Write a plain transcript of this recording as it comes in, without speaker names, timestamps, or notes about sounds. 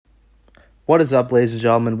What is up, ladies and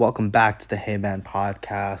gentlemen? Welcome back to the Hey Man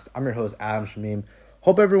Podcast. I'm your host, Adam Shamim.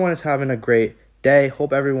 Hope everyone is having a great day.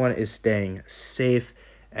 Hope everyone is staying safe.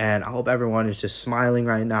 And I hope everyone is just smiling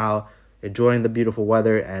right now, enjoying the beautiful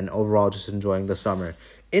weather, and overall just enjoying the summer.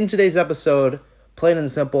 In today's episode, plain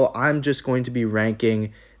and simple, I'm just going to be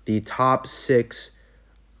ranking the top 6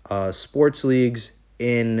 sports leagues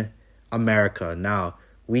in America. Now,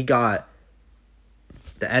 we got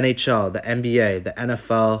the NHL, the NBA, the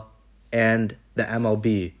NFL, and the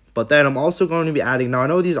MLB. But then I'm also going to be adding, now I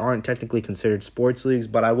know these aren't technically considered sports leagues,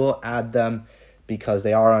 but I will add them because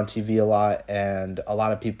they are on TV a lot, and a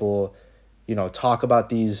lot of people, talk about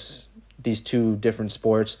these two different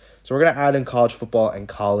sports. So we're going to add in college football and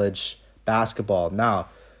college basketball. Now,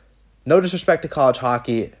 no disrespect to college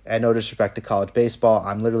hockey and no disrespect to college baseball.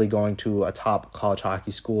 I'm literally going to a top college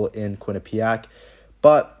hockey school in Quinnipiac.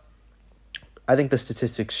 But I think the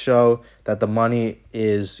statistics show that the money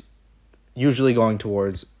is usually going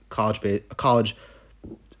towards college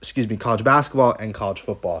basketball and college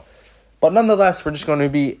football. But nonetheless, we're just going to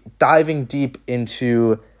be diving deep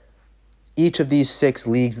into each of these 6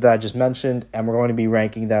 leagues that I just mentioned, and we're going to be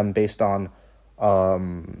ranking them based on,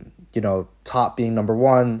 top being number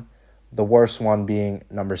 1, the worst one being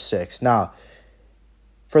number 6. Now,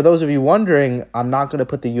 for those of you wondering, I'm not going to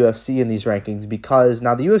put the UFC in these rankings because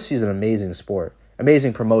now the UFC is an amazing sport,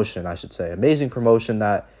 amazing promotion, I should say, amazing promotion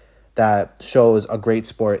that shows a great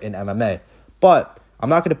sport in MMA. But I'm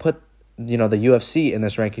not going to put, the UFC in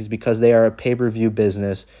this rankings because they are a pay-per-view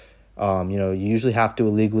business. You usually have to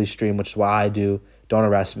illegally stream, which is what I do. Don't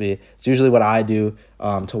arrest me. It's usually what I do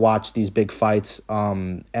to watch these big fights.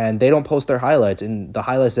 And they don't post their highlights. And the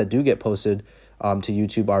highlights that do get posted to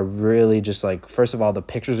YouTube are really just like, first of all, the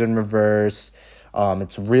pictures in reverse.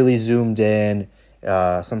 It's really zoomed in,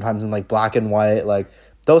 sometimes in like black and white. Like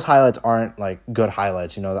those highlights aren't like good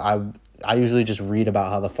highlights. I usually just read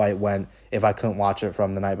about how the fight went if I couldn't watch it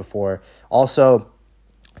from the night before. Also,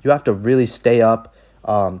 you have to really stay up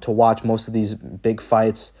to watch most of these big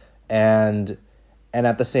fights, and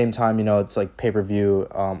at the same time, it's like pay-per-view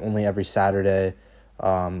only every Saturday,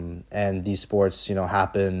 and these sports,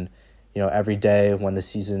 happen, every day when the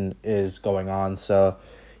season is going on. So,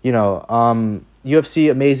 UFC,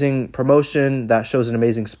 amazing promotion that shows an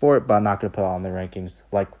amazing sport, but I'm not going to put it on the rankings,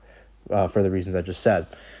 like for the reasons I just said.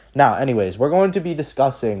 Now, anyways, we're going to be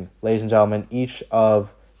discussing, ladies and gentlemen, each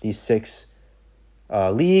of these 6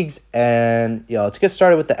 leagues, and let's get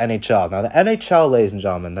started with the NHL. Now, the NHL, ladies and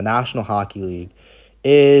gentlemen, the National Hockey League,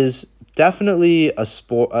 is definitely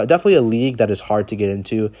definitely a league that is hard to get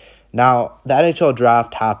into. Now, the NHL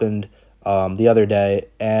draft happened the other day,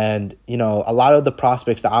 and a lot of the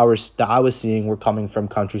prospects that I was seeing were coming from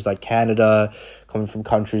countries like Canada, coming from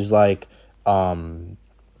countries like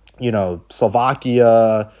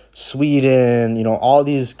Slovakia, Sweden, all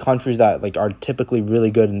these countries that like are typically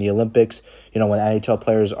really good in the Olympics. When NHL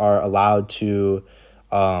players are allowed to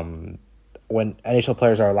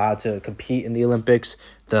compete in the Olympics,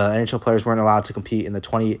 the NHL players weren't allowed to compete in the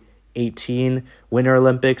 2018 Winter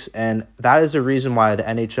Olympics, and that is the reason why the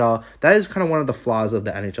NHL, that is kind of one of the flaws of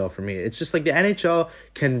the NHL for me. It's just like the NHL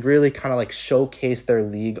can really kind of like showcase their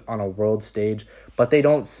league on a world stage, but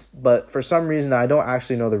for some reason, I don't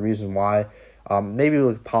actually know the reason why, maybe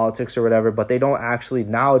with politics or whatever, but they don't actually,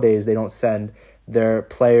 nowadays, they don't send their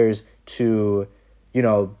players to,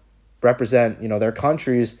 represent, their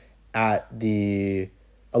countries at the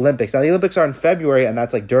Olympics. Now, the Olympics are in February, and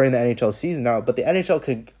that's like during the NHL season now, but the NHL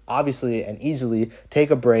could obviously and easily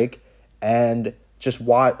take a break and just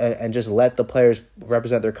watch and just let the players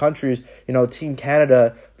represent their countries. Team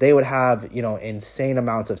Canada, they would have, insane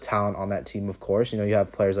amounts of talent on that team, of course. You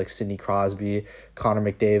have players like Sidney Crosby, Connor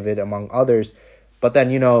McDavid, among others. But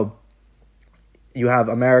then, you have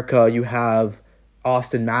America, you have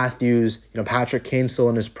Austin Matthews, Patrick Kane still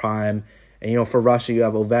in his prime. And, for Russia, you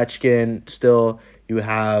have Ovechkin still. You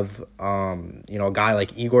have, a guy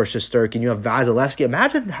like Igor Shesterkin. You have Vasilevsky.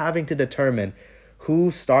 Imagine having to determine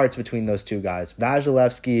who starts between those two guys,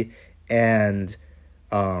 Vasilevsky and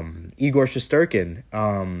Igor Shesterkin.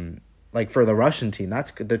 For the Russian team,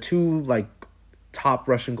 that's the two like top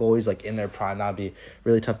Russian goalies like in their prime. That'd be a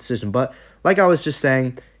really tough decision. But like I was just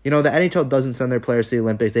saying, the NHL doesn't send their players to the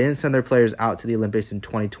Olympics. They didn't send their players out to the Olympics in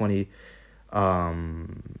 2020.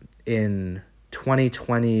 In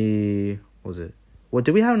 2020, what was it? What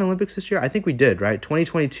did we have an Olympics this year? I think we did, right?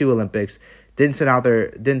 2022 Olympics didn't send out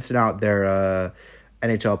their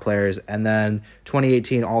NHL players, and then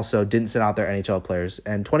 2018 also didn't send out their NHL players.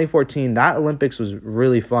 And 2014, that Olympics was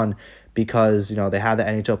really fun because they had the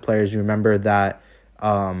NHL players. You remember that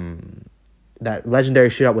that legendary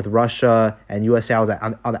shootout with Russia and USA. I was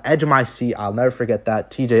on the edge of my seat. I'll never forget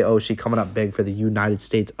that. TJ Oshie coming up big for the United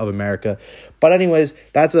States of America. But anyways,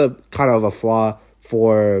 that's a kind of a flaw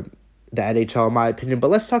for the NHL in my opinion.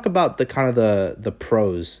 But let's talk about the kind of the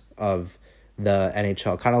pros of the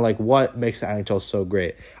NHL. Kind of like what makes the NHL so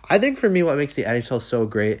great. I think for me what makes the NHL so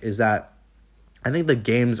great is that I think the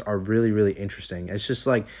games are really, really interesting. It's just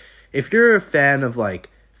like if you're a fan of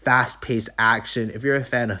like fast-paced action, if you're a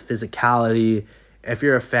fan of physicality, if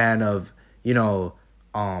you're a fan of,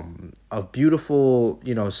 of beautiful,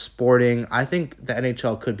 sporting, I think the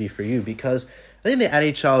NHL could be for you because I think the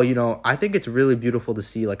NHL, I think it's really beautiful to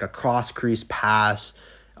see like a cross-crease pass.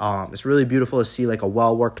 It's really beautiful to see like a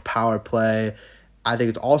well-worked power play. I think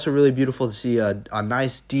it's also really beautiful to see a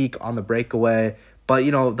nice deke on the breakaway. But,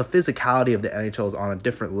 the physicality of the NHL is on a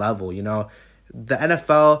different level, The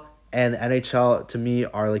NFL and the NHL, to me,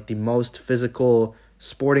 are like the most physical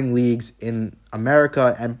sporting leagues in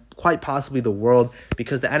America and quite possibly the world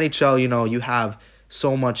because the NHL, you have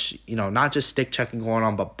so much, not just stick checking going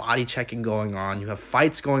on, but body checking going on. You have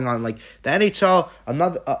fights going on. Like the NHL,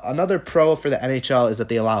 another pro for the NHL is that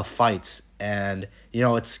they allow fights. And,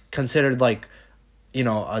 it's considered like,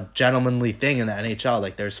 a gentlemanly thing in the NHL.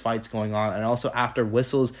 Like there's fights going on. And also after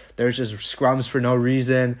whistles, there's just scrums for no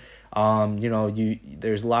reason.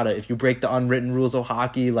 There's a lot of, if you break the unwritten rules of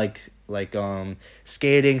hockey, like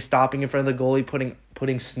skating, stopping in front of the goalie,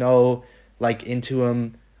 putting snow like into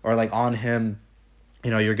him or like on him,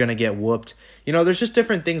 you're going to get whooped. There's just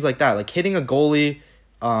different things like that. Like hitting a goalie,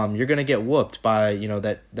 you're going to get whooped by,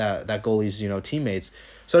 that goalie's, teammates.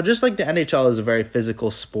 So just like the NHL is a very physical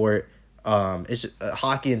sport, it's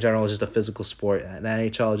hockey in general is just a physical sport. And the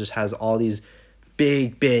NHL just has all these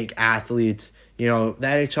big athletes. The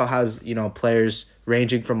NHL has, players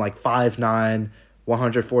ranging from like 5'9",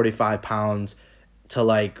 145 pounds to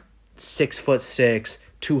like 6'6",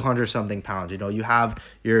 200 something pounds. You have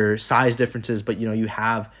your size differences, but you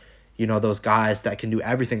have, those guys that can do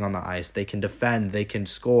everything on the ice. They can defend, they can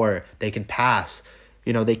score, they can pass,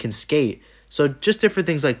 they can skate. So just different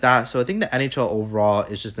things like that. So I think the NHL overall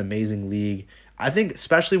is just an amazing league. I think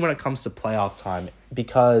especially when it comes to playoff time,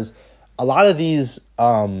 because a lot of these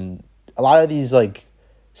like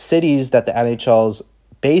cities that the NHL's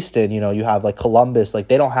based in, you have like Columbus, like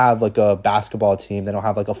they don't have like a basketball team, they don't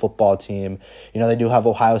have like a football team. They do have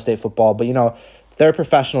Ohio State football, but their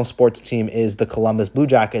professional sports team is the Columbus Blue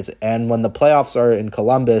Jackets. And when the playoffs are in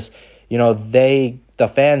Columbus, the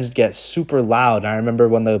fans get super loud. And I remember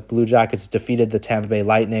when the Blue Jackets defeated the Tampa Bay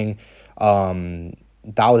Lightning, that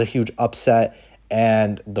was a huge upset,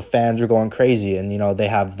 and the fans were going crazy. And they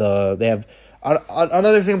have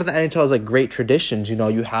another thing about the NHL is like great traditions.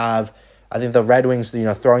 You have, I think the Red Wings,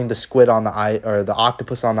 throwing the squid on the ice or the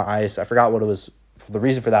octopus on the ice. I forgot what it was. The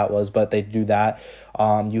reason for that was, but they do that.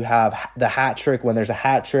 You have the hat trick. When there's a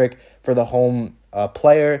hat trick for the home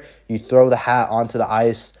player, you throw the hat onto the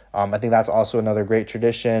ice. I think that's also another great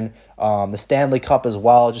tradition. The Stanley Cup as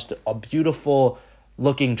well, just a beautiful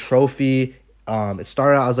looking trophy. It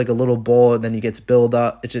started out as like a little bowl, and then it gets built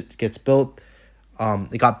up. It just gets built.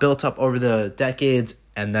 It got built up over the decades,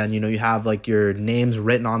 and then you have like your names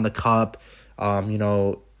written on the cup.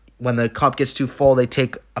 When the cup gets too full, they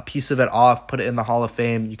take a piece of it off, put it in the Hall of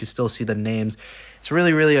Fame. You can still see the names. It's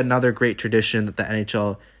really, really another great tradition that the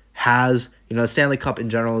NHL has. The Stanley Cup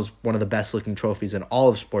in general is one of the best looking trophies in all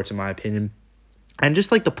of sports, in my opinion. And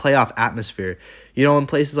just like the playoff atmosphere, in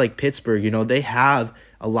places like Pittsburgh, they have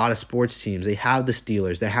a lot of sports teams. They have the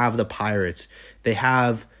Steelers, they have the Pirates, they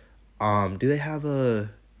have, they don't have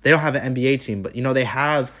an NBA team, but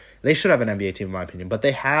they should have an NBA team in my opinion, but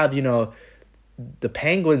they have, the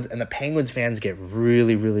Penguins, and the Penguins fans get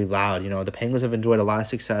really, really loud. The Penguins have enjoyed a lot of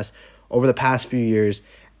success over the past few years,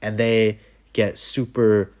 and they get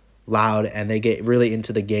super loud and they get really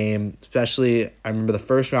into the game. Especially, I remember the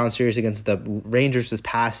first round series against the Rangers this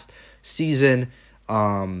past season.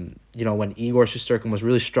 When Igor Shesterkin was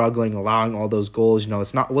really struggling, allowing all those goals.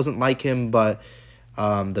 It wasn't like him, but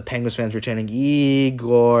the Penguins fans were chanting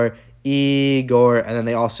Igor, and then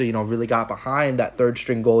they also really got behind that third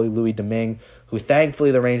string goalie Louis Domingue, who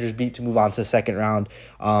thankfully the Rangers beat to move on to the second round.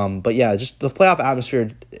 But yeah, just the playoff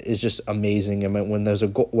atmosphere is just amazing. And when there's a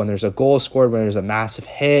goal scored, when there's a massive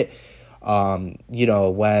hit, when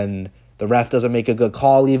the ref doesn't make a good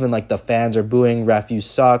call, even like the fans are booing ref, you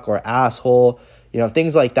suck, or asshole,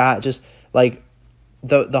 things like that. Just like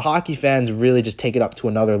the hockey fans really just take it up to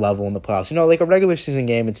another level in the playoffs. Like a regular season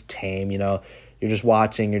game, it's tame. You're just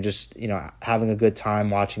watching, you're just, having a good time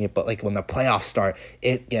watching it. But like when the playoffs start,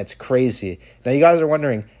 it gets crazy. Now you guys are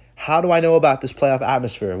wondering, how do I know about this playoff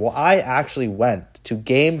atmosphere? Well, I actually went to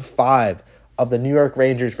Game 5 of the New York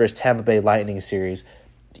Rangers versus Tampa Bay Lightning series,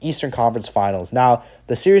 the Eastern Conference Finals. Now,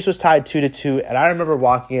 the series was tied 2-2, and I remember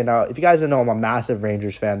walking in. If you guys didn't know, I'm a massive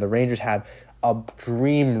Rangers fan. The Rangers had a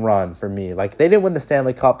dream run for me. Like, they didn't win the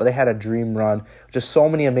Stanley Cup, but they had a dream run. Just so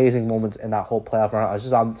many amazing moments in that whole playoff run. It was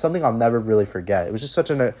just something I'll never really forget. It was just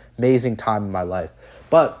such an amazing time in my life.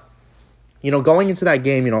 But going into that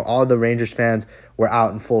game, all the Rangers fans were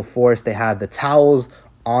out in full force. They had the towels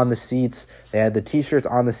on the seats. They had the T-shirts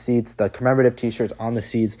on the seats, the commemorative T-shirts on the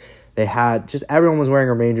seats. They had just everyone was wearing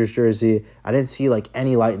a Rangers jersey. I didn't see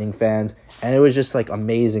any Lightning fans, and it was just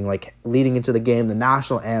amazing. Leading into the game, the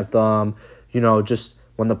national anthem, just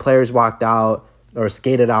when the players walked out or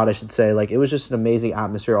skated out, I should say, it was just an amazing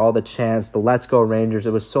atmosphere. All the chants, the "Let's Go Rangers,"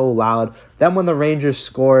 it was so loud. Then when the Rangers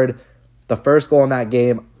scored the first goal in that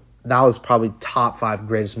game, that was probably top 5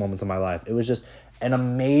 greatest moments of my life. It was just an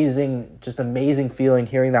amazing feeling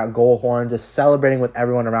hearing that goal horn, just celebrating with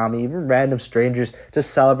everyone around me, even random strangers,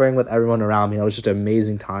 just celebrating with everyone around me. It was just an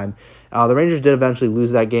amazing time. The Rangers did eventually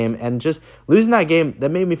lose that game, and just losing that game, that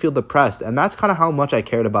made me feel depressed, and that's kind of how much I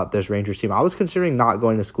cared about this Rangers team. I was considering not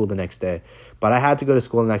going to school the next day, but I had to go to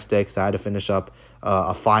school the next day because I had to finish up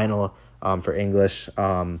a final for English.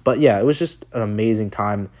 But yeah, it was just an amazing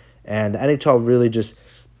time, and the NHL really just,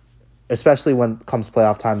 especially when it comes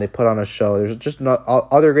playoff time, they put on a show. There's just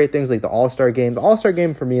other great things like the All-Star Game. The All-Star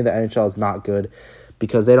Game for me in the NHL is not good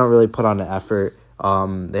because they don't really put on an effort.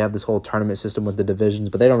 They have this whole tournament system with the divisions,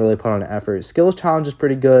 but they don't really put on an effort. Skills Challenge is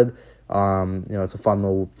pretty good. It's a fun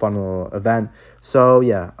little event. So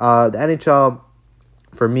yeah, the NHL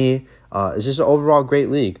for me is just an overall great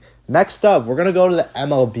league. Next up, we're gonna go to the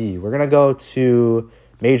MLB. We're gonna go to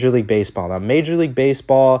Major League Baseball. Now, Major League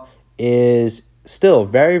Baseball is still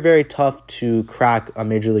very, very tough to crack a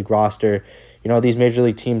Major League roster. These Major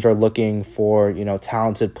League teams are looking for,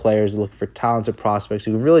 talented players, looking for talented prospects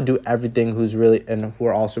who can really do everything, who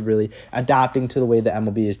are also really adapting to the way the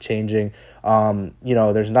MLB is changing.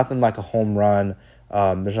 There's nothing like a home run.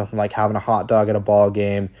 There's nothing like having a hot dog at a ball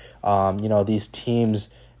game. These teams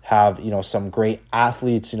have, some great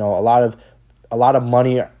athletes, a lot of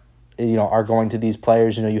money are going to these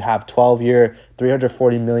players. You have 12-year,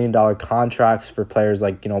 $340 million contracts for players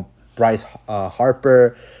like, Bryce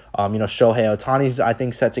Harper. Shohei Ohtani's, I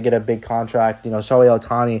think, set to get a big contract. Shohei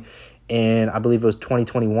Ohtani, in, I believe it was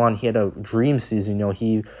 2021, he had a dream season.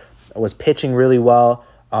 He was pitching really well,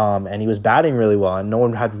 and he was batting really well, and no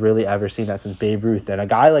one had really ever seen that since Babe Ruth. And a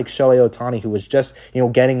guy like Shohei Ohtani, who was just,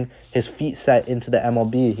 getting his feet set into the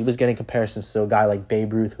MLB, he was getting comparisons to a guy like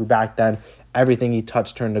Babe Ruth, who back then, everything he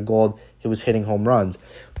touched turned to gold. He was hitting home runs.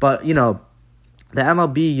 But, the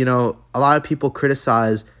MLB, a lot of people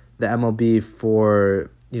criticize the MLB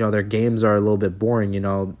for, their games are a little bit boring.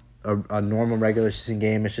 A normal regular season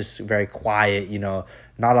game is just very quiet,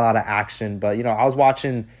 not a lot of action. But, I was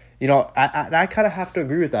watching, I kind of have to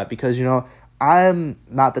agree with that because, I'm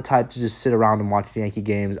not the type to just sit around and watch Yankee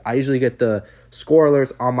games. I usually get the score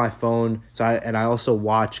alerts on my phone. I also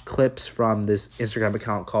watch clips from this Instagram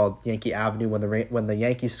account called Yankee Avenue. When the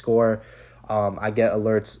Yankees score, I get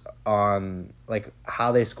alerts on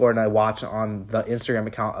how they scored, and I watch on the Instagram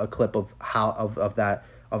account a clip of that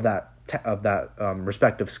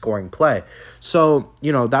respective scoring play. So,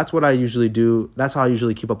 that's what I usually do. That's how I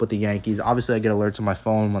usually keep up with the Yankees. Obviously, I get alerts on my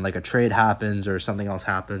phone when a trade happens or something else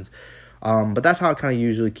happens. But that's how I kind of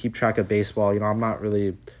usually keep track of baseball. I'm not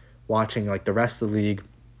really watching the rest of the league.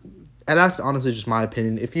 And that's honestly just my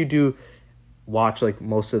opinion. If you do watch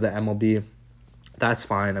most of the MLB, that's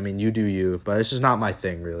fine. I mean, you do you, but it's just not my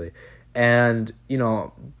thing really. And,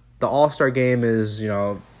 the All-Star game is,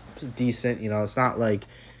 decent. It's not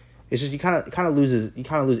it's just you kind of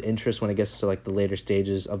lose interest when it gets to the later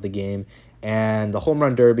stages of the game. And the home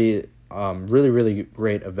run derby, really, really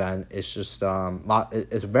great event. It's just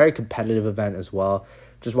it's a very competitive event as well.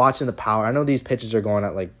 Just watching the power. I know these pitches are going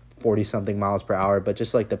at 40 something miles per hour, but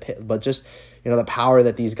just the power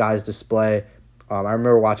that these guys display. I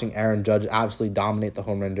remember watching Aaron Judge absolutely dominate the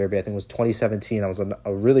home run derby. I think it was 2017. That was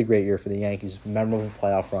a really great year for the Yankees. Memorable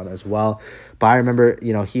playoff run as well. But I remember,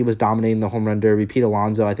 he was dominating the home run derby. Pete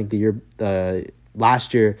Alonso, I think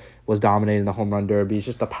last year was dominating the home run derby. It's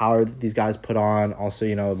just the power that these guys put on. Also,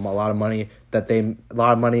 a lot of money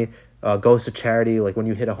goes to charity. When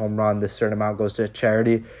you hit a home run, this certain amount goes to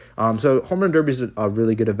charity. So home run derby is a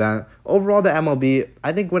really good event. Overall, the MLB,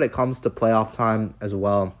 I think when it comes to playoff time as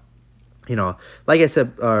well, like I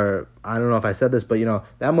said, or I don't know if I said this, but, the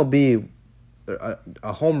MLB,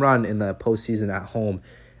 a home run in the postseason at home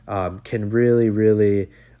can really, really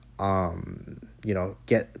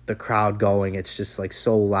get the crowd going. It's just like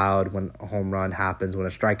so loud when a home run happens, when a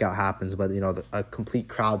strikeout happens, but a complete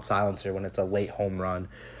crowd silencer when it's a late home run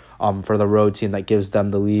for the road team that gives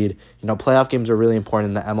them the lead. Playoff games are really important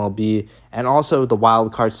in the MLB, and also the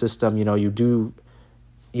wild card system. You do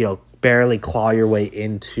barely claw your way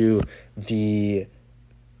into the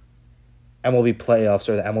MLB playoffs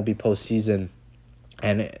or the MLB postseason,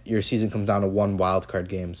 and your season comes down to one wild card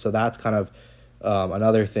game. So that's kind of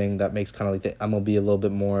another thing that makes kind of like the MLB a little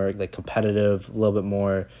bit more like competitive, a little bit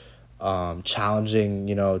more challenging.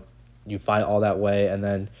 You fight all that way, and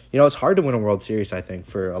then it's hard to win a World Series, I think,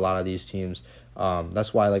 for a lot of these teams.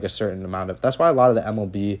 That's why that's why a lot of the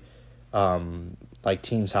MLB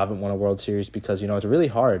teams haven't won a World Series, because it's really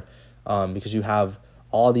hard, because you have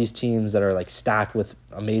all these teams that are like stacked with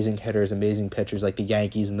amazing hitters, amazing pitchers, like the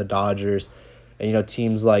Yankees and the Dodgers, and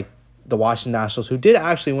teams like the Washington Nationals, who did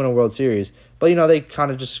actually win a World Series, but they kind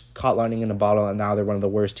of just caught lightning in a bottle, and now they're one of the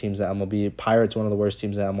worst teams in MLB. Pirates, one of the worst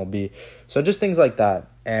teams in MLB. So just things like that.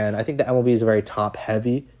 And I think the MLB is a very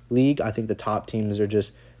top-heavy league. I think the top teams are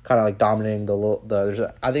just kind of like dominating I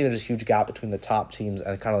think there's a huge gap between the top teams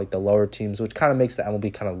and kind of like the lower teams, which kind of makes the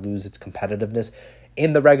MLB kind of lose its competitiveness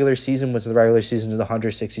in the regular season, which the regular season is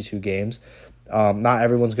 162 games. Not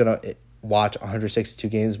everyone's going to watch 162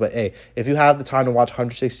 games, but hey, if you have the time to watch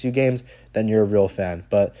 162 games, then you're a real fan.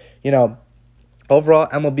 But overall,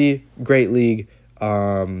 MLB, great league,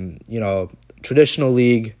 traditional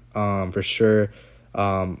league, for sure.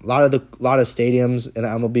 A lot of stadiums in the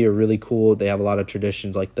MLB are really cool. They have a lot of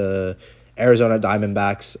traditions, like the Arizona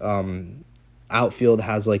Diamondbacks outfield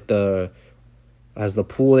has the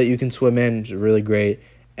pool that you can swim in, which is really great.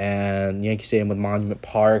 And Yankee Stadium with Monument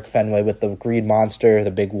Park, Fenway with the Green Monster, the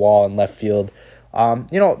big wall in left field.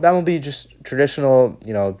 That will be just traditional,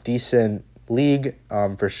 decent league,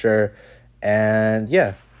 for sure. And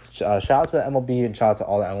yeah, shout out to the MLB and shout out to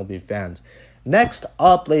all the MLB fans. Next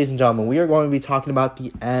up, ladies and gentlemen, we are going to be talking about the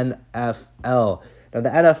NFL. Now, the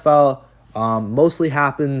NFL mostly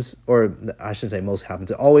happens, or I shouldn't say most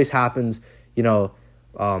happens, it always happens,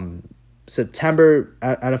 September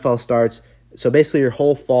NFL starts. So basically your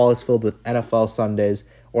whole fall is filled with NFL Sundays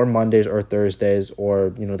or Mondays or Thursdays or,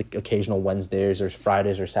 the occasional Wednesdays or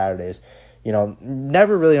Fridays or Saturdays.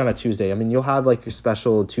 Never really on a Tuesday. I mean, you'll have like your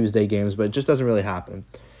special Tuesday games, but it just doesn't really happen.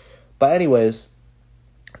 But anyways,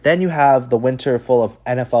 then you have the winter full of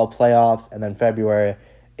NFL playoffs, and then February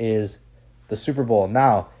is the Super Bowl.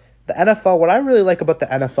 Now, the NFL, what I really like about the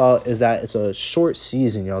NFL is that it's a short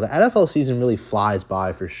season. The NFL season really flies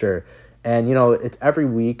by for sure. And, it's every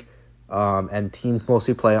week. And teams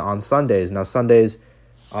mostly play on Sundays. Now, Sundays,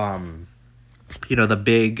 Sunday's the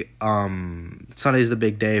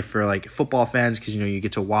big day for like football fans, because you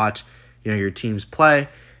get to watch your teams play,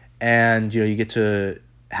 and you get to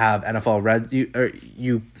have NFL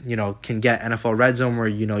can get NFL Red Zone, where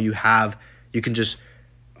you can just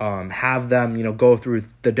have them go through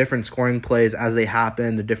the different scoring plays as they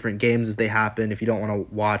happen, the different games as they happen. If you don't want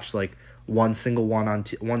to watch like one single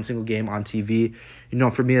game on TV,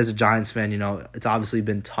 for me as a Giants fan, it's obviously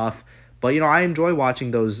been tough, but I enjoy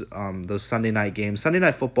watching those Sunday night games. Sunday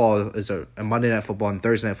night football and Monday night football and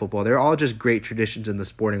Thursday night football. They're all just great traditions in the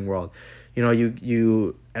sporting world. And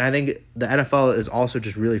I think the NFL is also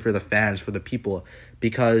just really for the fans, for the people,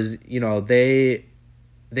 because they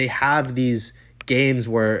have these games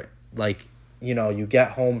where you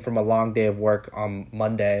get home from a long day of work on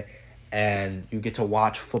Monday and you get to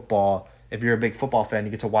watch football. If you're a big football fan,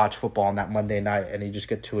 you get to watch football on that Monday night, and you just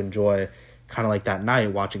get to enjoy kind of like that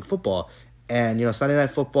night watching football. And, Sunday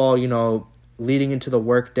night football, leading into the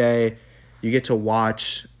work day, you get to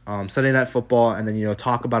watch Sunday night football and then,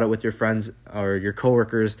 talk about it with your friends or your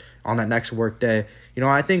coworkers on that next work day.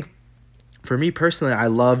 I think for me personally, I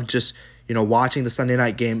love just, watching the Sunday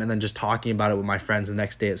night game and then just talking about it with my friends the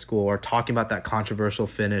next day at school, or talking about that controversial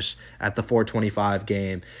finish at the 425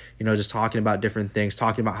 game, just talking about different things,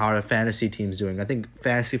 talking about how the fantasy team's doing. I think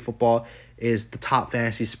fantasy football is the top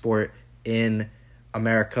fantasy sport in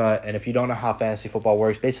America. And if you don't know how fantasy football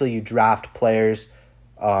works, basically you draft players,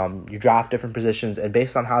 you draft different positions, and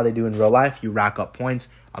based on how they do in real life, you rack up points.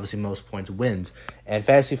 Obviously, most points wins. And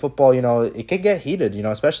fantasy football, it can get heated,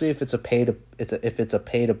 especially if it's a pay to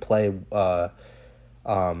play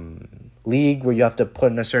league where you have to put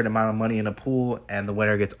in a certain amount of money in a pool, and the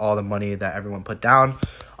winner gets all the money that everyone put down.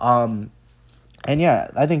 And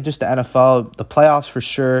yeah, I think just the NFL, the playoffs for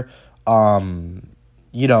sure. The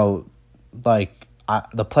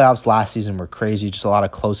playoffs last season were crazy. Just a lot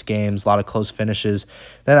of close games, a lot of close finishes.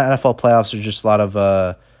 Then the NFL playoffs are just a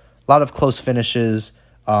lot of close finishes.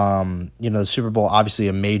 The Super Bowl, obviously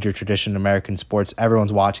a major tradition in American sports.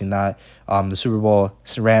 Everyone's watching that. The Super Bowl,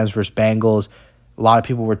 Rams versus Bengals. A lot of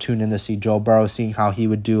people were tuned in to see Joe Burrow, seeing how he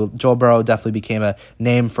would do. Joe Burrow definitely became a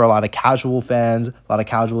name for a lot of casual fans, a lot of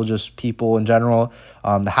casual just people in general.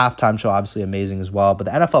 The halftime show, obviously amazing as well. But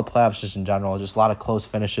the NFL playoffs just in general, just a lot of close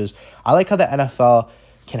finishes. I like how the NFL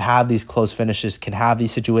can have these close finishes, can have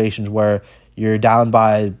these situations where you're down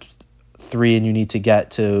by 3 and you need to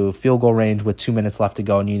get to field goal range with 2 minutes left to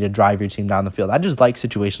go and you need to drive your team down the field. I just like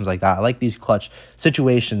situations like that. I like these clutch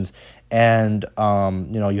situations. And,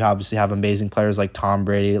 you obviously have amazing players like Tom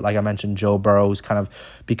Brady. Like I mentioned, Joe Burrow, who's kind of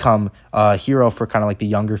become a hero for kind of like the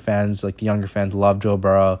younger fans. Like the younger fans love Joe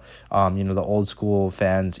Burrow. The old school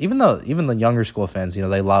fans, even the younger school fans,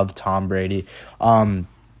 they love Tom Brady.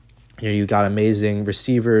 You got amazing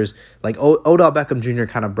receivers. Like Odell Beckham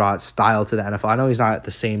Jr. kind of brought style to the NFL. I know he's not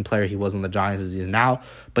the same player he was in the Giants as he is now,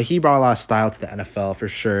 but he brought a lot of style to the NFL for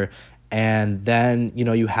sure. And then,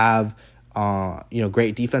 you have,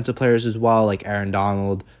 great defensive players as well, like Aaron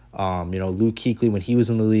Donald. Luke Kuechly, when he was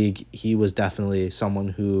in the league, he was definitely someone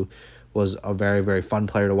who was a very, very fun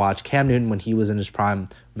player to watch. Cam Newton, when he was in his prime,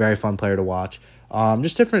 very fun player to watch.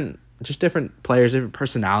 Just different players, different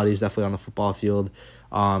personalities definitely on the football field.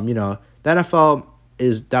 The NFL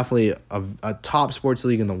is definitely a top sports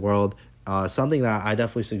league in the world. Something that I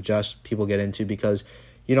definitely suggest people get into because,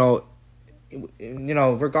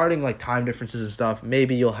 regarding like time differences and stuff,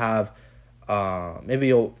 maybe you'll have,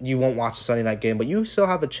 you won't watch the Sunday night game, but you still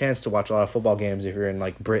have a chance to watch a lot of football games if you're in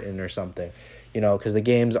like Britain or something, because the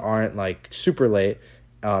games aren't like super late,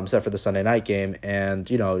 except for the Sunday night game.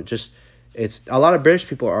 And, it's a lot of British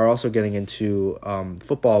people are also getting into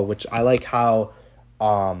football, which I like how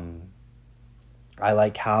the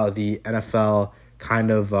NFL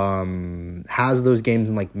kind of has those games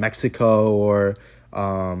in like Mexico or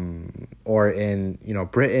in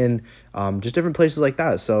Britain, just different places like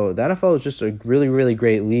that. So the NFL is just a really, really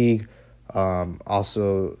great league.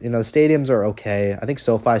 Also, the stadiums are okay. I think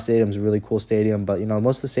SoFi Stadium is a really cool stadium, but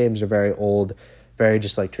most of the stadiums are very old, very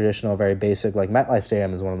just like traditional, very basic. Like MetLife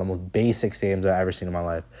Stadium is one of the most basic stadiums I've ever seen in my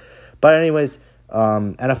life. But anyways,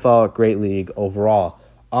 NFL, great league overall.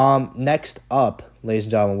 Next up, ladies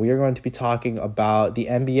and gentlemen, we are going to be talking about the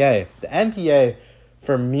NBA. The NBA,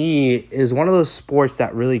 for me, is one of those sports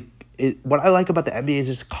that really, what I like about the NBA is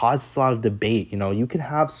just causes a lot of debate. You can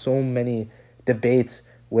have so many debates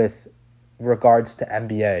with regards to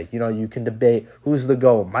NBA. You can debate who's the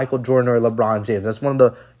GOAT, Michael Jordan or LeBron James. That's one of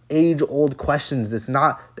the age-old questions. It's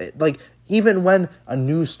not, like, even when a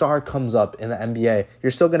new star comes up in the NBA,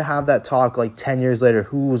 you're still going to have that talk like 10 years later,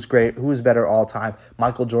 who's great, who's better all time,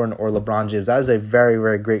 Michael Jordan or LeBron James. That is a very,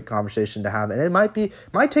 very great conversation to have. And it might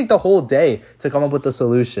take the whole day to come up with a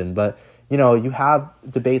solution. But, you have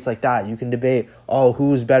debates like that. You can debate,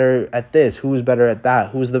 who's better at this, who's better at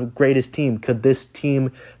that, who's the greatest team. Could this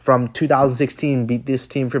team from 2016 beat this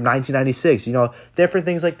team from 1996? Different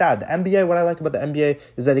things like that. The NBA, what I like about the NBA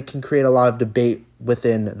is that it can create a lot of debate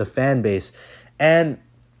within the fan base. And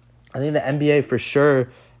I think the NBA for sure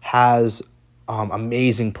has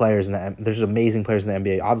amazing players there's amazing players in the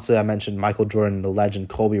NBA. Obviously, I mentioned Michael Jordan, the legend,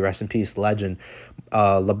 Kobe, rest in peace, legend,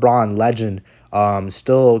 LeBron, legend,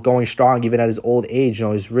 still going strong even at his old age.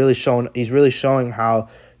 He's really showing how,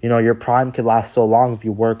 your prime could last so long if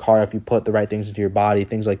you work hard, if you put the right things into your body,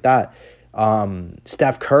 things like that.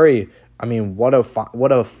 Steph Curry, I mean, what a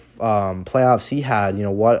playoffs he had.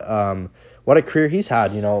 What a career he's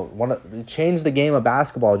had. Changed the game of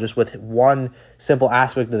basketball just with one simple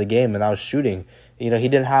aspect of the game, and that was shooting. He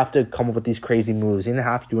didn't have to come up with these crazy moves. He didn't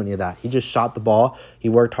have to do any of that. He just shot the ball. He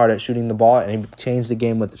worked hard at shooting the ball, and he changed the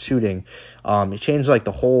game with shooting. He changed like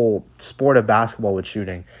the whole sport of basketball with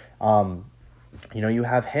shooting. You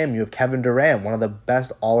have him. You have Kevin Durant, one of the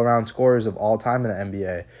best all-around scorers of all time in the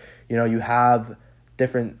NBA. You have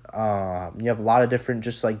different. You have a lot of different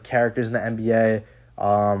just like characters in the NBA.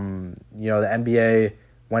 The NBA,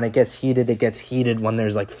 when it gets heated when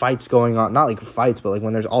there's like fights going on, not like fights, but like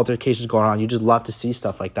when there's altercations going on. You just love to see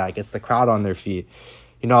stuff like that. It gets the crowd on their feet.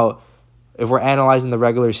 If we're analyzing the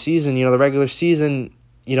regular season, the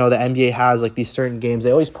NBA has like these certain games.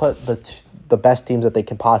 They always put the best teams that they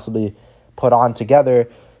can possibly put on together,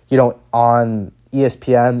 on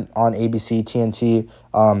ESPN, on ABC, TNT.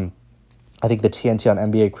 I think the TNT on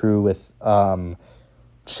NBA crew with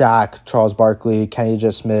Shaq, Charles Barkley, Kenny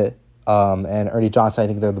J. Smith, and Ernie Johnson. I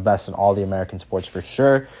think they're the best in all the American sports for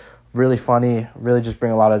sure. Really funny, really just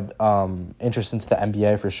bring a lot of interest into the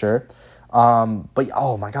NBA for sure. But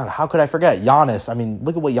oh my God, how could I forget Giannis? I mean,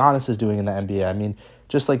 look at what Giannis is doing in the NBA. I mean,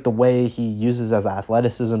 just like the way he uses as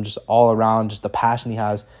athleticism, just all around, just the passion he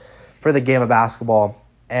has for the game of basketball.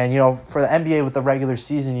 And, for the NBA with the regular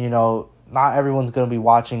season, not everyone's going to be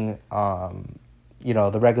watching,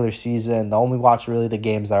 the regular season. They'll only watch really the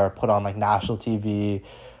games that are put on, like, national TV.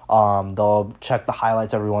 They'll check the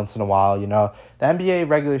highlights every once in a while, The NBA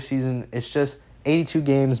regular season, it's just 82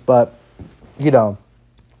 games, but,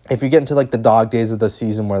 if you get into, like, the dog days of the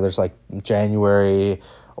season where there's, like, January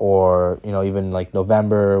or, even, like,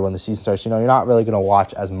 November when the season starts, you're not really going to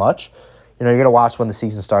watch as much. You're going to watch when the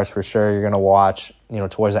season starts for sure. You're going to watch,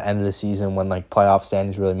 towards the end of the season when, like, playoff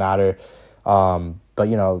standings really matter. But,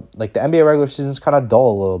 like, the NBA regular season is kind of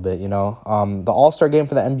dull a little bit, The All-Star game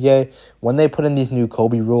for the NBA, when they put in these new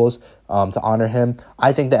Kobe rules to honor him,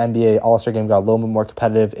 I think the NBA All-Star game got a little bit more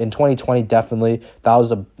competitive. In 2020, definitely, that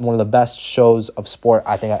was one of the best shows of sport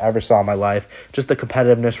I think I ever saw in my life. Just the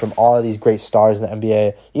competitiveness from all of these great stars in the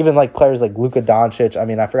NBA, even, like, players like Luka Doncic. I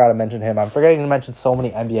mean, I forgot to mention him. I'm forgetting to mention so many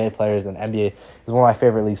NBA players, and NBA is one of my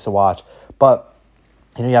favorite leagues to watch. But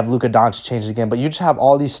you have Luka Doncic change the game, but you just have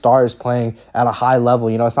all these stars playing at a high level.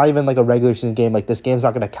 It's not even like a regular season game. Like, this game's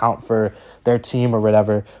not going to count for their team or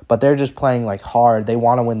whatever, but they're just playing, like, hard. They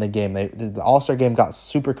want to win the game. The All-Star game got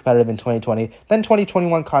super competitive in 2020. Then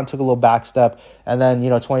 2021 kind of took a little back step. And then,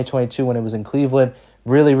 2022 when it was in Cleveland,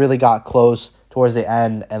 really, really got close towards the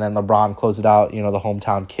end. And then LeBron closed it out, the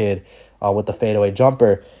hometown kid with the fadeaway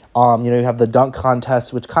jumper. You have the dunk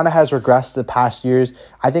contest, which kind of has regressed the past years.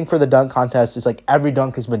 I think for the dunk contest, it's like every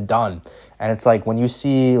dunk has been done. And it's like when you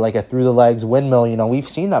see like a through the legs windmill, we've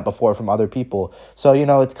seen that before from other people. So,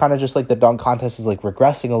 it's kind of just like the dunk contest is like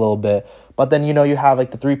regressing a little bit. But then, you have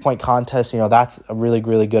like the 3-point contest, that's a really,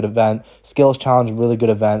 really good event. Skills challenge, really good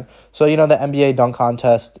event. So, the NBA dunk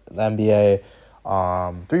contest, the NBA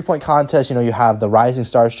 3-point contest, you have the Rising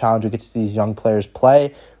Stars challenge, which gets these young players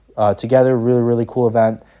play together. Really, really cool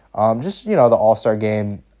event. Just, the All-Star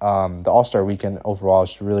game, the All-Star weekend overall is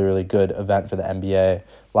just a really, really good event for the NBA.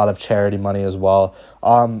 A lot of charity money as well.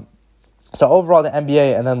 So overall, the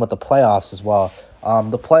NBA, and then with the playoffs as well.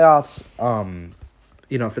 The playoffs,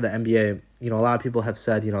 for the NBA, a lot of people have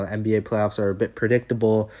said, the NBA playoffs are a bit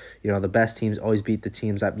predictable. The best teams always beat the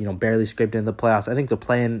teams that, barely scraped into the playoffs. I think the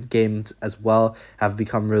play-in games as well have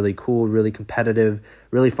become really cool, really competitive,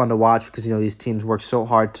 really fun to watch because, these teams work so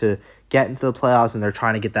hard to get into the playoffs and they're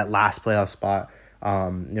trying to get that last playoff spot.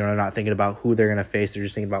 They're not thinking about who they're going to face. They're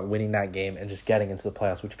just thinking about winning that game and just getting into the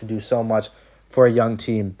playoffs, which can do so much for a young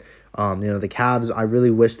team. The Cavs, I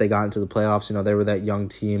really wish they got into the playoffs. They were that young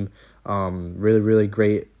team. Really, really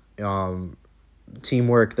great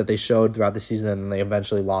teamwork that they showed throughout the season, and they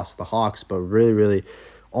eventually lost the Hawks, but really, really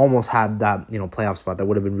almost had that, playoff spot that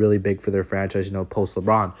would have been really big for their franchise, post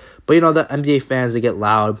LeBron. But, the NBA fans, they get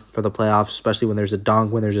loud for the playoffs, especially when there's a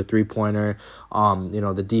dunk, when there's a three-pointer,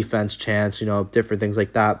 the defense chants, different things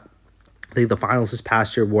like that. I think the finals this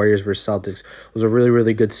past year, Warriors versus Celtics, was a really,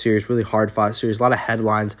 really good series, really hard-fought series. A lot of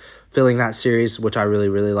headlines filling that series, which I really,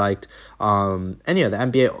 really liked. The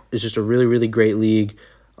NBA is just a really, really great league.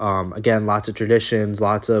 Again, lots of traditions,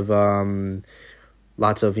 lots of fan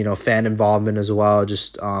involvement as well.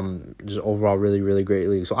 Just overall really, really great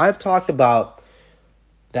league. So I've talked about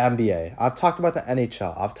the NBA. I've talked about the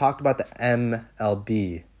NHL. I've talked about the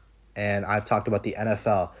MLB. And I've talked about the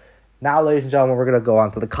NFL. Now, ladies and gentlemen, we're going to go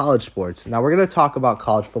on to the college sports. Now, we're going to talk about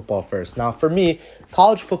college football first. Now, for me,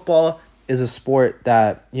 college football is a sport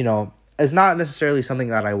that, is not necessarily something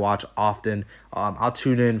that I watch often. I'll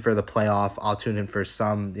tune in for the playoff. I'll tune in for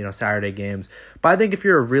some, Saturday games. But I think if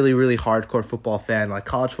you're a really, really hardcore football fan, like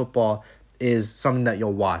college football is something that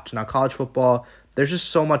you'll watch. Now, college football, there's just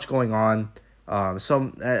so much going on.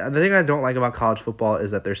 The thing I don't like about college football is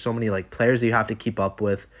that there's so many like players that you have to keep up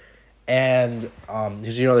with. And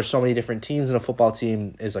because, there's so many different teams, and a football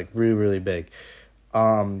team is like really, really big.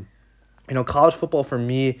 College football for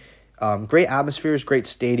me, great atmospheres, great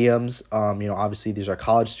stadiums. Obviously these are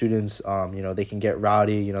college students. They can get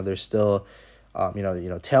rowdy. There's still,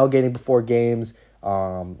 tailgating before games.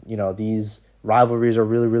 These rivalries are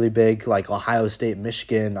really, really big. Like Ohio State,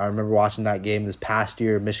 Michigan. I remember watching that game this past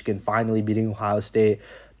year. Michigan finally beating Ohio State.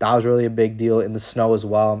 That was really a big deal in the snow as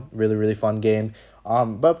well. Really, really fun game.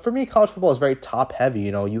 But for me, college football is very top heavy.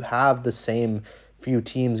 You have the same few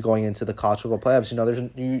teams going into the college football playoffs.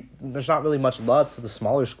 There's not really much love to the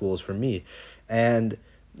smaller schools for me. And,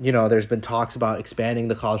 there's been talks about expanding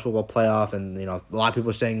the college football playoff, and, a lot of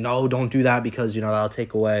people are saying, no, don't do that because, that'll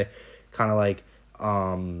take away kind of like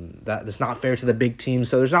that's not fair to the big teams.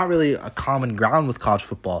 So there's not really a common ground with college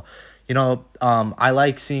football. I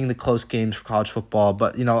like seeing the close games for college football,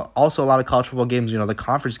 but, also a lot of college football games, the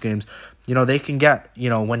conference games, they can get,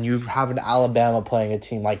 when you have an Alabama playing a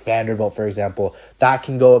team like Vanderbilt, for example, that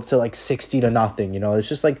can go up to like 60-0. It's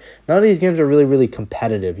just like none of these games are really, really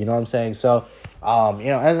competitive. You know what I'm saying? So,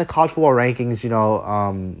 and the college football rankings,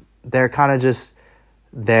 they're kind of just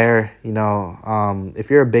there. If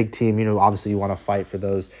you're a big team, obviously you want to fight for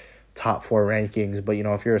those top 4 rankings. But,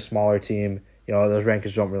 if you're a smaller team, those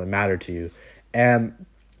rankings don't really matter to you. And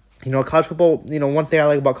college football, one thing I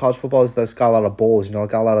like about college football is that it's got a lot of bowls. It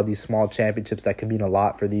got a lot of these small championships that can mean a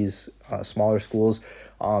lot for these smaller schools.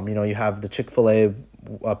 You have the Chick-fil-A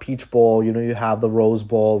Peach Bowl. You have the Rose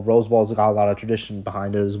Bowl. Rose Bowl's got a lot of tradition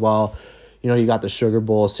behind it as well. You got the Sugar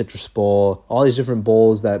Bowl, Citrus Bowl, all these different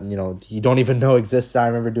bowls that, you don't even know existed. I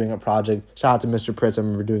remember doing a project. Shout out to Mr. Pritz. I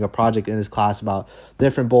remember doing a project in his class about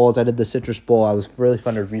different bowls. I did the Citrus Bowl. I was really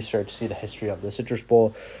fun to research, see the history of the Citrus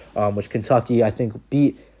Bowl, which Kentucky, I think,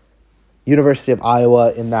 beat University of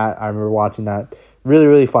Iowa in that. I remember watching that. Really,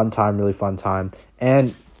 really fun time.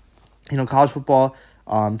 And, college football,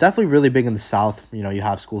 definitely really big in the South. You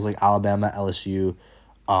have schools like Alabama, LSU,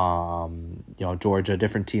 Georgia,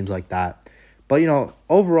 different teams like that. But,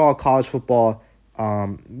 overall college football,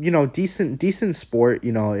 decent sport.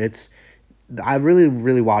 I really,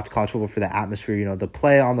 really watch college football for the atmosphere. The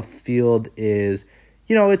play on the field is,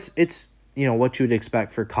 it's what you would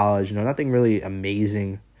expect for college. Nothing really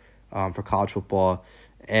amazing for college football.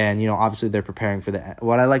 And, obviously they're preparing for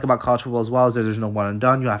what I like about college football as well is that there's no one and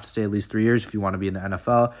done. You have to stay at least 3 years if you want to be in the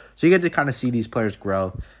NFL. So you get to kind of see these players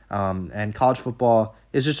grow. And college football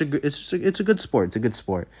is it's a good sport. It's a good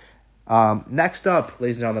sport. Next up,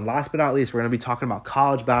 ladies and gentlemen, last but not least, we're going to be talking about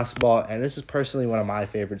college basketball. And this is personally one of my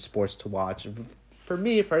favorite sports to watch. For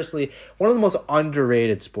me, personally, one of the most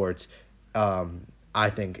underrated sports, I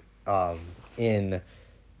think, in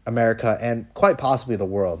America and quite possibly the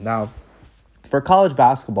world. Now, for college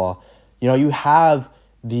basketball, you have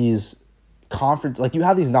these you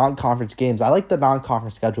have these non-conference games. I like the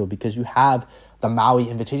non-conference schedule because you have the Maui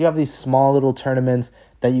Invitational. You have these small little tournaments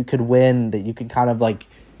that you could win, that you can kind of like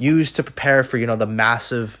use to prepare for, the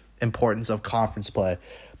massive importance of conference play.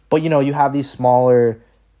 But, you have these smaller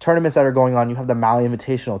tournaments that are going on. You have the Maui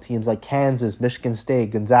Invitational, teams like Kansas, Michigan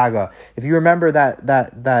State, Gonzaga. If you remember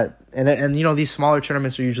and these smaller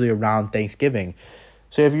tournaments are usually around Thanksgiving.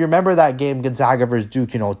 So if you remember that game, Gonzaga versus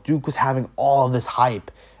Duke, Duke was having all of this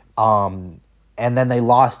hype. And then they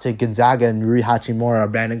lost to Gonzaga and Rui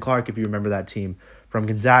Hachimura, Brandon Clark, if you remember that team from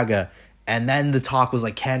Gonzaga. And then the talk was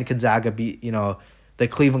like, can Gonzaga beat, the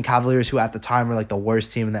Cleveland Cavaliers, who at the time were like the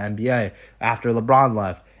worst team in the NBA after LeBron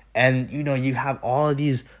left. And, you have all of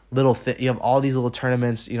these little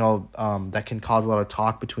tournaments, that can cause a lot of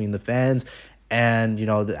talk between the fans. And,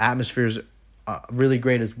 the atmosphere is really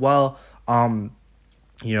great as well. I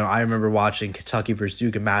remember watching Kentucky versus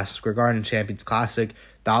Duke at Madison Square Garden Champions Classic.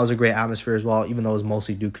 That was a great atmosphere as well, even though it was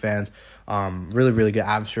mostly Duke fans. Really, really good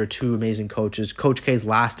atmosphere. 2 amazing coaches. Coach K's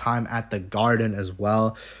last time at the Garden as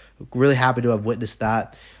well. Really happy to have witnessed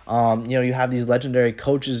that. You have these legendary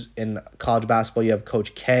coaches in college basketball. You have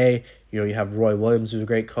Coach K. You have Roy Williams, who's a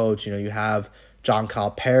great coach. You have John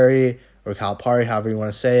Calipari, or Calipari, however you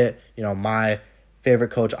want to say it. My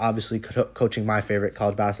favorite coach, obviously coaching my favorite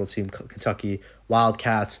college basketball team, Kentucky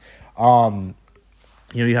Wildcats.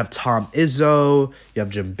 You have Tom Izzo, you have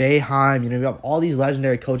Jim Boeheim, you have all these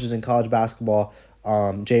legendary coaches in college basketball.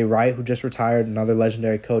 Jay Wright, who just retired, another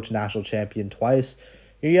legendary coach, national champion twice.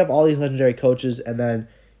 You have all these legendary coaches, and then,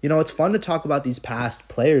 it's fun to talk about these past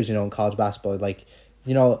players, in college basketball. Like,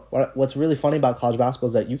 what's really funny about college basketball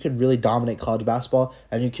is that you can really dominate college basketball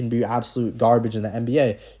and you can be absolute garbage in the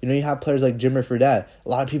NBA. You have players like Jimmer Fredette. A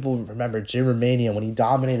lot of people remember Jimmer Mania when he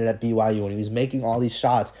dominated at BYU, when he was making all these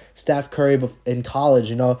shots. Steph Curry in college,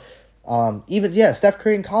 Steph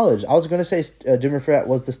Curry in college. I was going to say Jimmer Fredette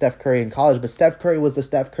was the Steph Curry in college, but Steph Curry was the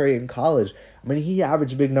Steph Curry in college. I mean, he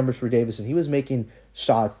averaged big numbers for Davidson. He was making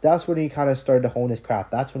shots. That's when he kind of started to hone his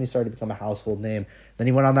craft. That's when he started to become a household name. Then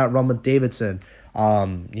he went on that run with Davidson.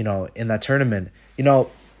 In that tournament, and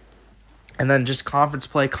then just conference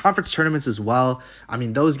tournaments as well. I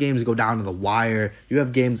mean, those games go down to the wire. You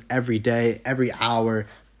have games every day, every hour,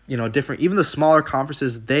 different, even the smaller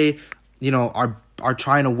conferences, they, are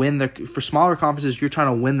trying to win for smaller conferences, you're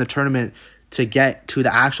trying to win the tournament to get to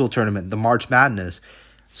the actual tournament, the March Madness.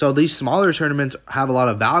 So these smaller tournaments have a lot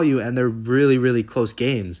of value and they're really, really close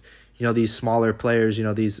games. These smaller players,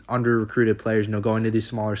 these under-recruited players, going to these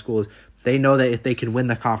smaller schools, they know that if they can win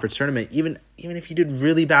the conference tournament, even if you did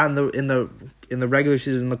really bad in the regular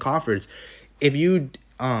season in the conference, if you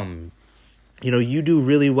you do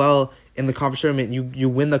really well in the conference tournament, you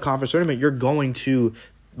win the conference tournament, you're going to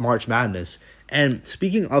March Madness. And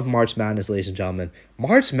speaking of March Madness, ladies and gentlemen,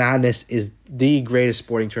 March Madness is the greatest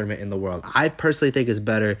sporting tournament in the world. I personally think it's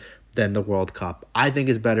better than the World Cup. I think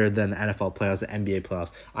it's better than the NFL playoffs, the NBA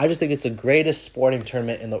playoffs. I just think it's the greatest sporting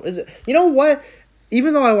tournament in the world. You know what?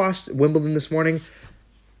 Even though I watched Wimbledon this morning,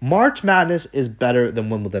 March Madness is better than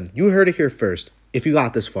Wimbledon. You heard it here first, if you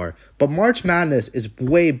got this far. But March Madness is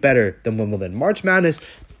way better than Wimbledon. March Madness,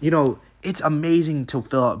 it's amazing to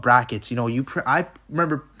fill out brackets. I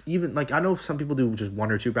remember even, I know some people do just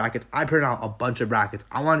one or two brackets. I print out a bunch of brackets.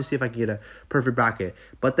 I wanted to see if I could get a perfect bracket.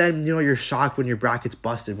 But then, you're shocked when your bracket's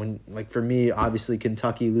busted. When, for me, obviously,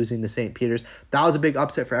 Kentucky losing to St. Peter's, that was a big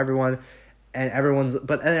upset for everyone. And everyone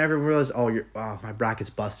realized, my bracket's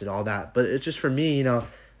busted, all that. But it's just for me, the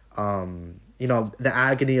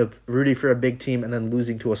agony of rooting for a big team and then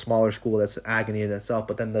losing to a smaller school, that's agony in itself.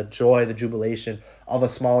 But then the joy, the jubilation of a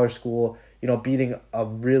smaller school, beating a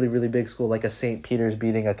really, really big school like a St. Peter's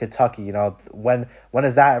beating a Kentucky, when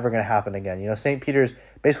is that ever going to happen again? St. Peter's,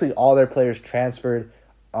 basically all their players transferred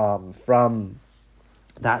from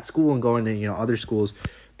that school and going to, other schools.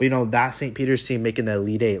 But, that St. Peter's team making the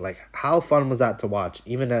Elite Eight, how fun was that to watch?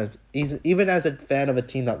 Even as a fan of a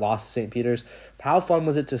team that lost to St. Peter's, how fun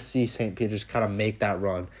was it to see St. Peter's kind of make that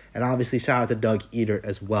run? And obviously, shout out to Doug Eder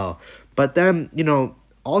as well. But then,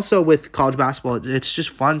 also with college basketball, it's just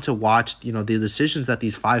fun to watch, the decisions that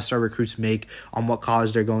these 5-star recruits make on what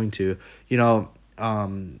college they're going to.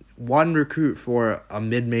 One recruit for a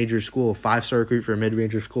mid-major school, 5-star recruit for a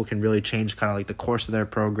mid-major school can really change kind of the course of their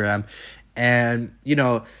program. And,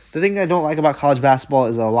 the thing I don't like about college basketball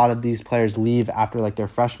is a lot of these players leave after, their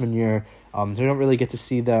freshman year. So we don't really get to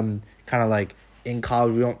see them kind of, in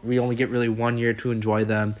college. We only get really 1 year to enjoy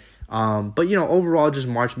them. But, overall, just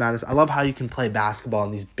March Madness. I love how you can play basketball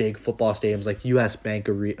in these big football stadiums like US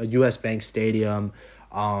Bank Stadium,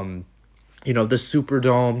 the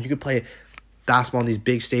Superdome. You could play basketball in these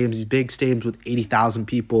big stadiums with 80,000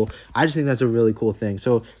 people. I just think that's a really cool thing.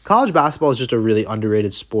 So college basketball is just a really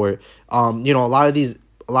underrated sport. A lot of these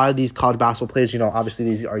college basketball players, obviously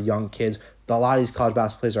these are young kids, but a lot of these college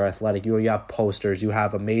basketball players are athletic. You have posters, you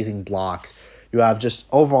have amazing blocks, you have just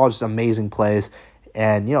overall just amazing plays.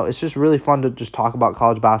 And, it's just really fun to just talk about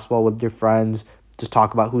college basketball with your friends, just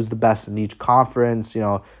talk about who's the best in each conference.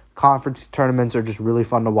 Conference tournaments are just really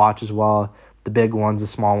fun to watch as well. The big ones, the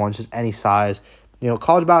small ones, just any size.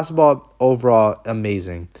 College basketball, overall,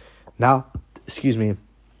 amazing. Now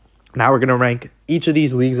we're going to rank each of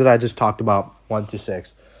these leagues that I just talked about, 1 to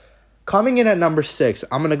 6. Coming in at number 6,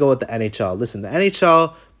 I'm going to go with the NHL. Listen, the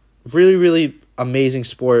NHL, really, really amazing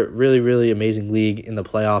sport, really, really amazing league in the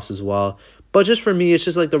playoffs as well. But just for me, it's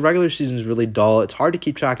just the regular season is really dull. It's hard to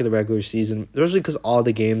keep track of the regular season, especially because all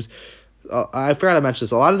the games, I forgot to mention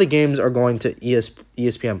this, a lot of the games are going to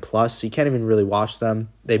ESPN Plus, so you can't even really watch them.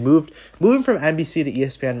 Moving from NBC to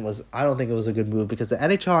ESPN I don't think it was a good move, because the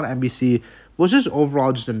NHL on NBC was just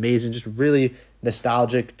overall just amazing, just really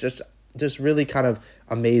nostalgic, just really kind of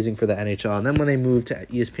amazing for the NHL. And then when they moved to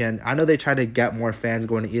ESPN, I know they tried to get more fans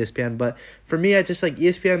going to ESPN, but for me, I just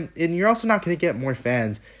ESPN, and you're also not going to get more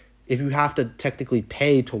fans if you have to technically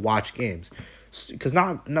pay to watch games, because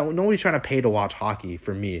nobody's trying to pay to watch hockey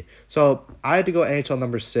for me. So I had to go NHL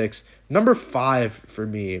number 6. Number 5 for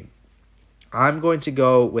me, I'm going to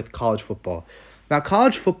go with college football. Now,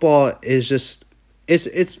 college football is just it's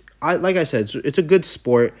a good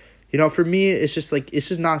sport. For me, it's just it's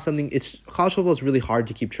just not something. College football is really hard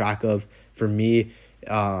to keep track of for me.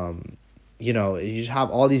 You just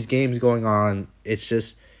have all these games going on. It's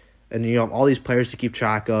just. And, all these players to keep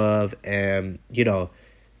track of, and,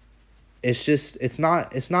 it's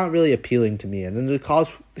not really appealing to me. And then the college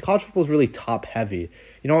football is really top heavy.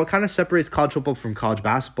 What kind of separates college football from college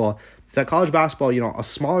basketball is that college basketball, a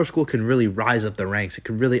smaller school can really rise up the ranks. It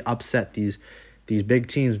can really upset these big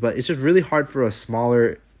teams, but it's just really hard for a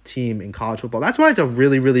smaller team in college football. That's why it's a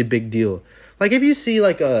really, really big deal. If you see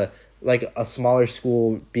a smaller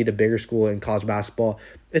school beat a bigger school in college basketball,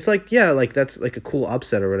 it's that's a cool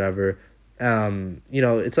upset or whatever.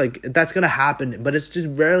 It's that's going to happen, but it just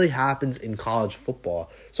rarely happens in college football.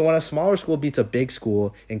 So when a smaller school beats a big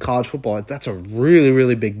school in college football, that's a really,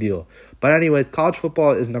 really big deal. But anyways, college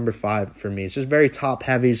football is number 5 for me. It's just very top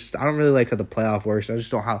heavy. I don't really like how the playoff works. I just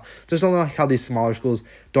don't like how these smaller schools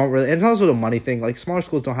don't really, and it's also a money thing. Smaller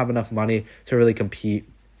schools don't have enough money to really compete,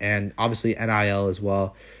 and obviously NIL as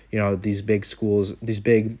well. These big schools,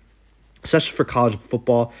 especially for college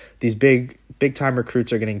football, these big time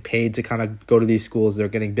recruits are getting paid to kind of go to these schools. They're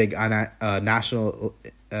getting big national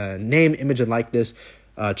name, image, and likeness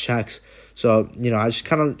checks. So I just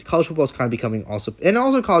college football is kind of becoming also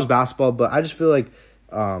college basketball. But I just feel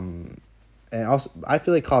and also I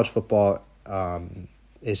feel like college football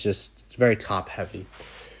is just very top heavy.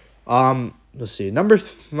 Let's see, number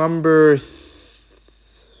 6.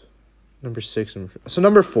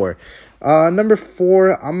 Number 4. Number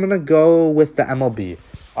 4, I'm gonna go with the MLB.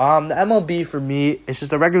 The MLB for me, it's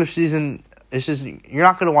just a regular season. It's just you're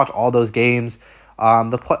not gonna watch all those games.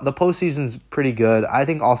 The postseason's pretty good. I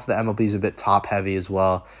think also the MLB is a bit top heavy as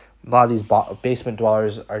well. A lot of these basement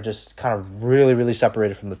dwellers are just kind of really, really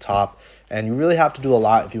separated from the top, and you really have to do a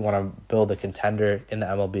lot if you want to build a contender in the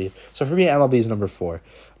MLB. So for me, MLB is number 4.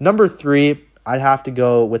 Number 3, I'd have to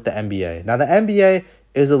go with the NBA. Now the NBA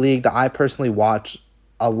is a league that I personally watch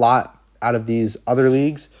a lot out of these other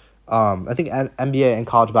leagues. I think NBA and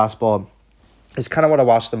college basketball is kind of what I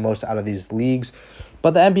watch the most out of these leagues.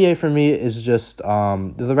 But the NBA for me is just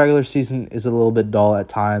the regular season is a little bit dull at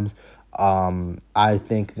times. I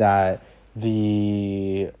think that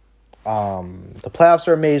the playoffs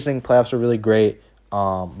are amazing. Playoffs are really great.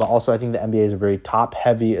 But also I think the NBA is very top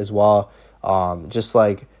heavy as well. Just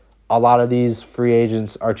like a lot of these free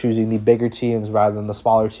agents are choosing the bigger teams rather than the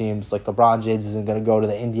smaller teams. Like LeBron James isn't going to go to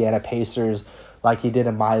the Indiana Pacers like he did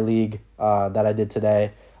in my league that I did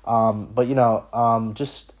today. But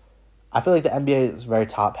just I feel like the NBA is very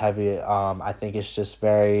top heavy. I think it's just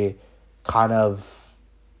very kind of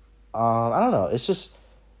I don't know. It's just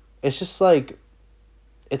like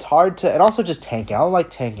it's hard to, and also just tanking. I don't like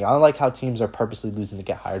tanking. I don't like how teams are purposely losing to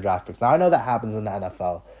get higher draft picks. Now I know that happens in the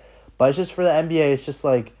NFL, but it's just for the NBA. It's just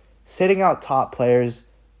like sitting out top players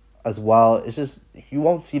as well. It's just you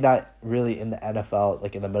won't see that really in the NFL,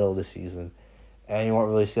 like in the middle of the season, and you won't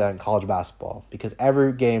really see that in college basketball because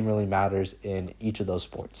every game really matters in each of those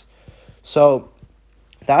sports. So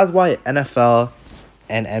that's why NFL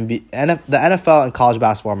and the NFL and college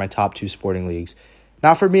basketball are my top 2 sporting leagues.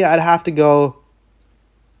 Now for me, I'd have to go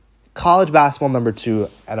college basketball number 2,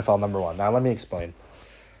 NFL number 1. Now let me explain.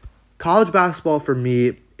 College basketball for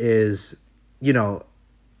me is,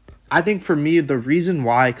 I think for me, the reason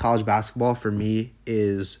why college basketball for me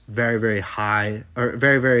is very, very high, or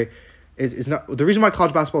very, very, is not, the reason why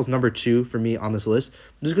college basketball is number 2 for me on this list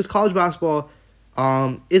is because college basketball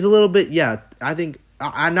is a little bit, I think,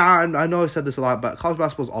 I know I've said this a lot, but college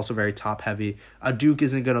basketball is also very top heavy. Duke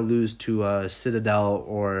isn't going to lose to Citadel,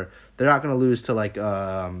 or they're not going to lose to like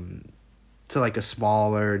a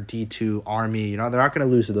smaller D2 Army. They're not going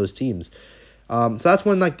to lose to those teams. So that's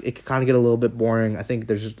when like it can kind of get a little bit boring. I think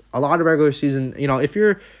there's just a lot of regular season. If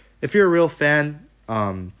you're a real fan,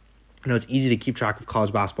 it's easy to keep track of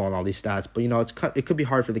college basketball and all these stats. But it could be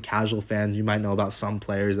hard for the casual fans. You might know about some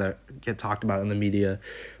players that get talked about in the media,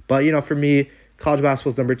 but for me, college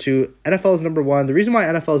basketball is number 2. NFL is number 1. The reason why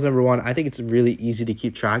NFL is number 1, I think it's really easy to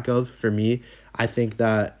keep track of for me. I think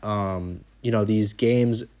that, these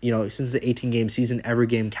games, since it's an 18-game season, every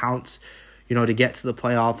game counts, to get to the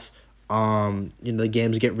playoffs. The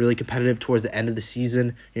games get really competitive towards the end of the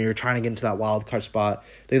season. You're trying to get into that wild card spot.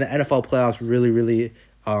 I think the NFL playoffs really, really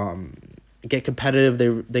get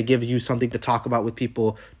competitive. They give you something to talk about with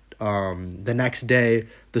people the next day.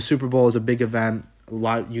 The Super Bowl is a big event.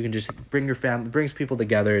 You can just bring your family, brings people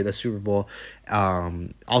together, the Super Bowl,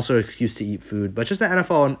 also an excuse to eat food, but just the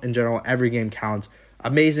NFL in general, every game counts.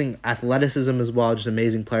 Amazing athleticism as well, just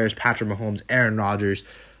amazing players, Patrick Mahomes, Aaron Rodgers,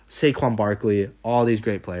 Saquon Barkley, all these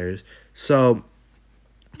great players. So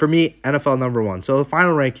for me, NFL number 1. So the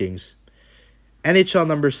final rankings, NHL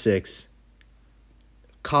number 6,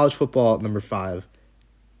 college football number 5,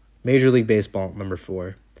 Major League Baseball number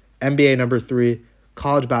 4, NBA number 3,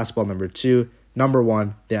 college basketball number 2, number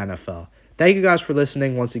 1, the NFL. Thank you guys for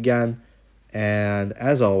listening once again. And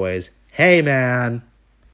as always, hey man.